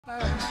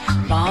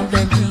Bound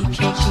and deep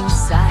catching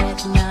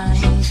sight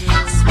night.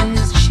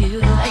 Swims chill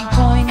like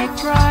pointed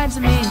prods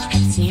mid.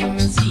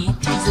 Seamless heat,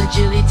 his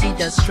agility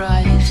does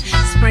stride.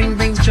 Spring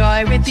brings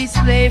joy with his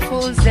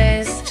playful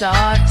zest.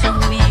 Autumn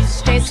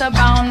leaves chase a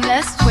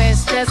boundless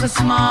quest. There's a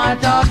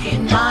smart dog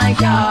in my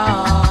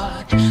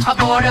yard, a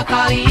border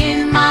collie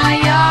in my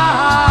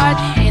yard.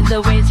 In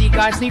the winter he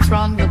guards me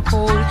from the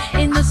cold.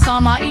 In the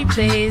summer he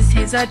plays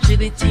his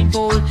agility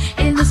bold.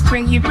 In the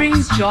spring he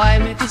brings joy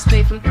with his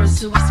playful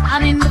pursuits.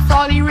 And in the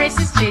fall he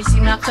races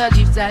chasing after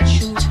leaves that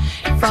shoot.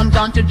 From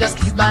dawn to dusk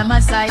he's by my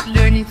side,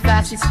 learning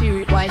fast, his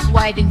spirit wise,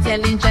 wide,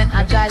 intelligent,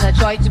 agile, a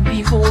joy to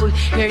behold.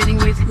 Herding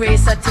with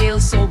grace, a tail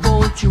so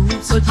bold, true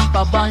roots so deep,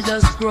 a bond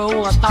does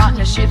grow. A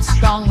partnership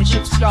strong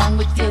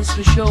with tails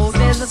to show.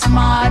 There's a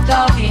smart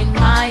dog in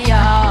my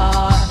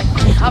yard,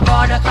 a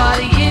border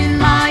collie in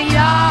my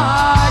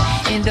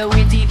yard. In the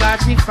winter he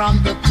guards me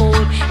from the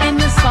cold. In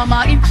the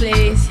summer he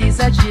plays his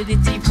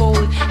agility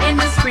bold. In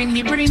the spring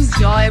he brings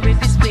joy with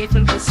his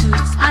playful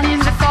pursuits. And in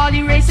the fall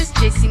he races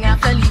chasing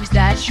after leaves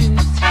that shoot.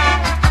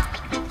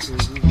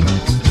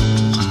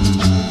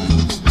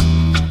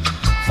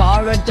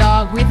 For a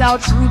dog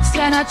without roots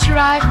cannot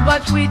thrive,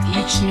 but with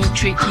each new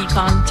trick he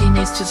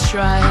continues to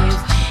strive.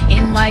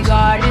 In my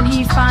garden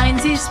he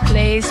finds his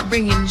place,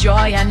 bringing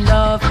joy and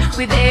love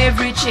with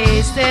every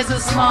chase. There's a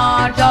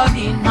smart dog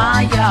in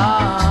my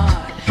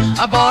yard,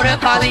 a border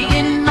collie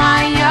in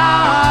my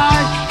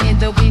yard. In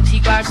the winter he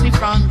guards me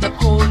from the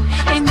cold.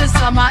 In the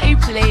summer he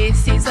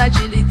plays his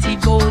agility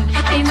bold.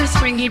 In the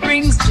spring he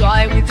brings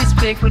joy with his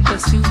playful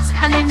pursuits.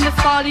 And in the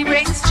fall he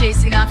races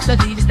chasing after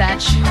leaves that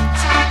shoot.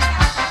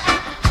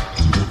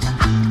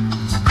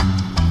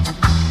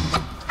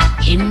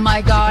 In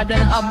my garden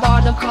a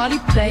border collie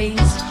plays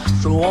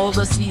through all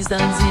the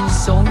seasons in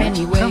so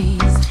many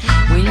ways.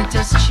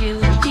 Winter's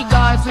chill he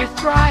guards with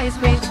pride,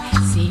 with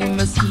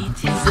seamless heat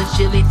his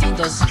agility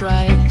does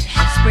stride.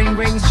 Spring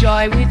brings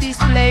joy with his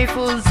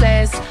playful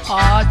zest.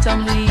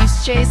 Autumn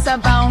leaves chase a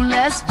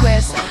boundless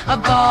quest. A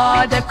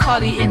border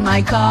collie in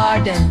my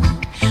garden,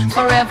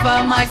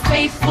 forever my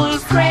faithful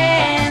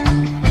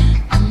friend.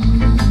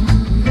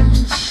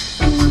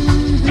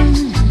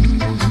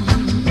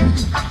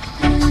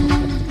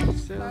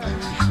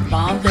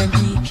 Bound and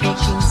deep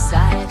catching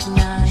sight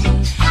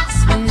night.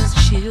 Swims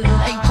chill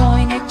like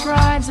pointed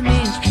prods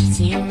mid.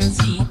 Seamless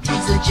heat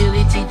his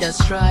agility does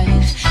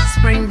stride.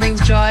 Spring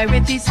brings joy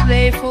with his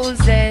playful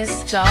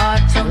zest.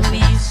 Autumn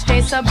leaves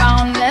chase a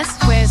boundless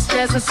quest.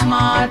 There's a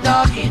smart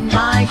dog in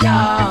my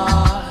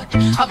yard,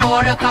 a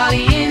border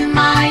collie in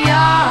my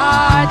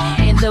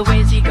yard. In the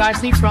winter he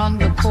guards me from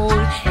the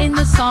cold. In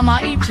the summer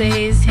he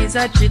plays his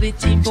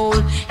agility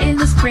bold. In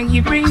the spring he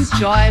brings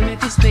joy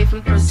with his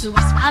playful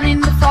pursuits. And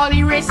in the fall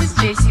he races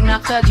chasing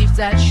after leaves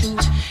that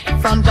shoot.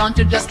 From dawn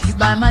to dusk he's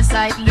by my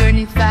side,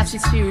 learning fast,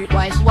 his spirit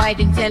wise, wide,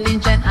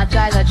 intelligent,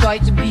 agile, a joy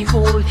to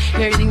behold.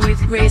 Herding with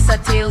grace, a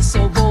tail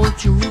so bold,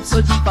 true roots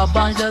so deep, a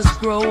bond does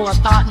grow. A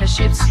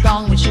partnership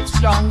strong with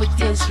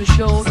tails to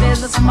show.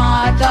 There's a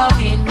smart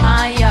dog in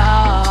my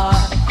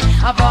yard,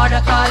 a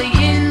border collie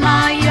in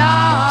my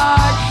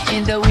yard.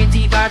 In the winter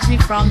he guards me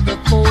from the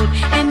cold.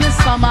 In the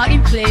summer he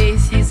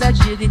plays his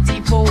agility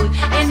bold.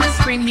 In the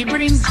spring he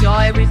brings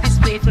joy with his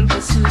playful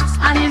pursuits.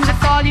 And in the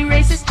fall he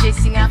races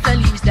chasing after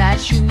leaves that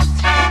shoot.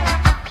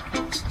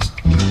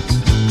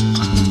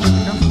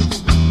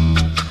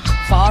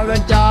 For a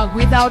dog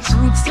without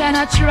roots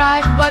cannot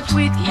thrive, but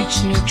with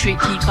each new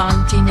trick he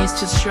continues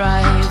to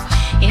strive.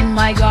 In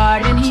my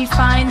garden he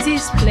finds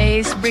his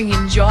place,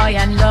 bringing joy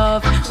and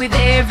love with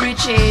every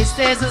chase.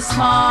 There's a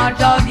smart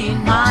dog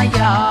in my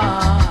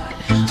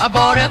yard, a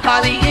border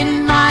collie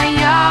in my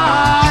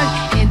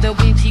yard. In the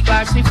winter he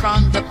guards me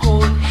from the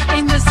cold.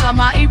 In the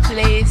summer he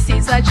plays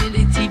his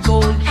agility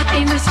bold.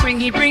 In the spring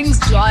he brings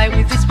joy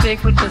with his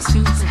playful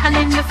pursuits. And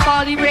in the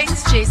fall he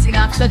races chasing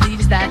after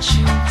leaves that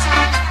shoot.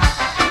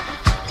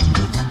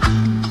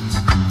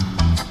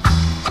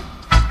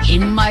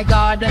 In my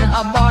garden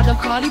a border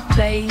collie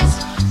plays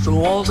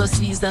through all the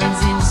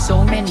seasons in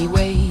so many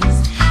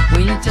ways.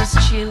 Winter's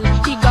chill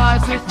he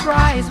guards with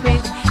pride,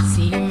 with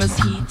seamless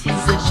heat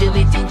his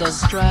agility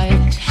does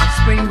stride.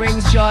 Spring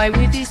brings joy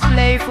with his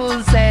playful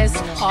zest.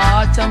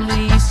 Autumn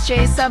leaves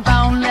chase a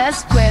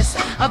boundless quest.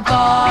 A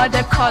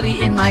border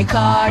collie in my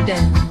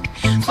garden,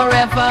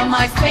 forever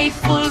my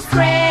faithful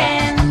friend.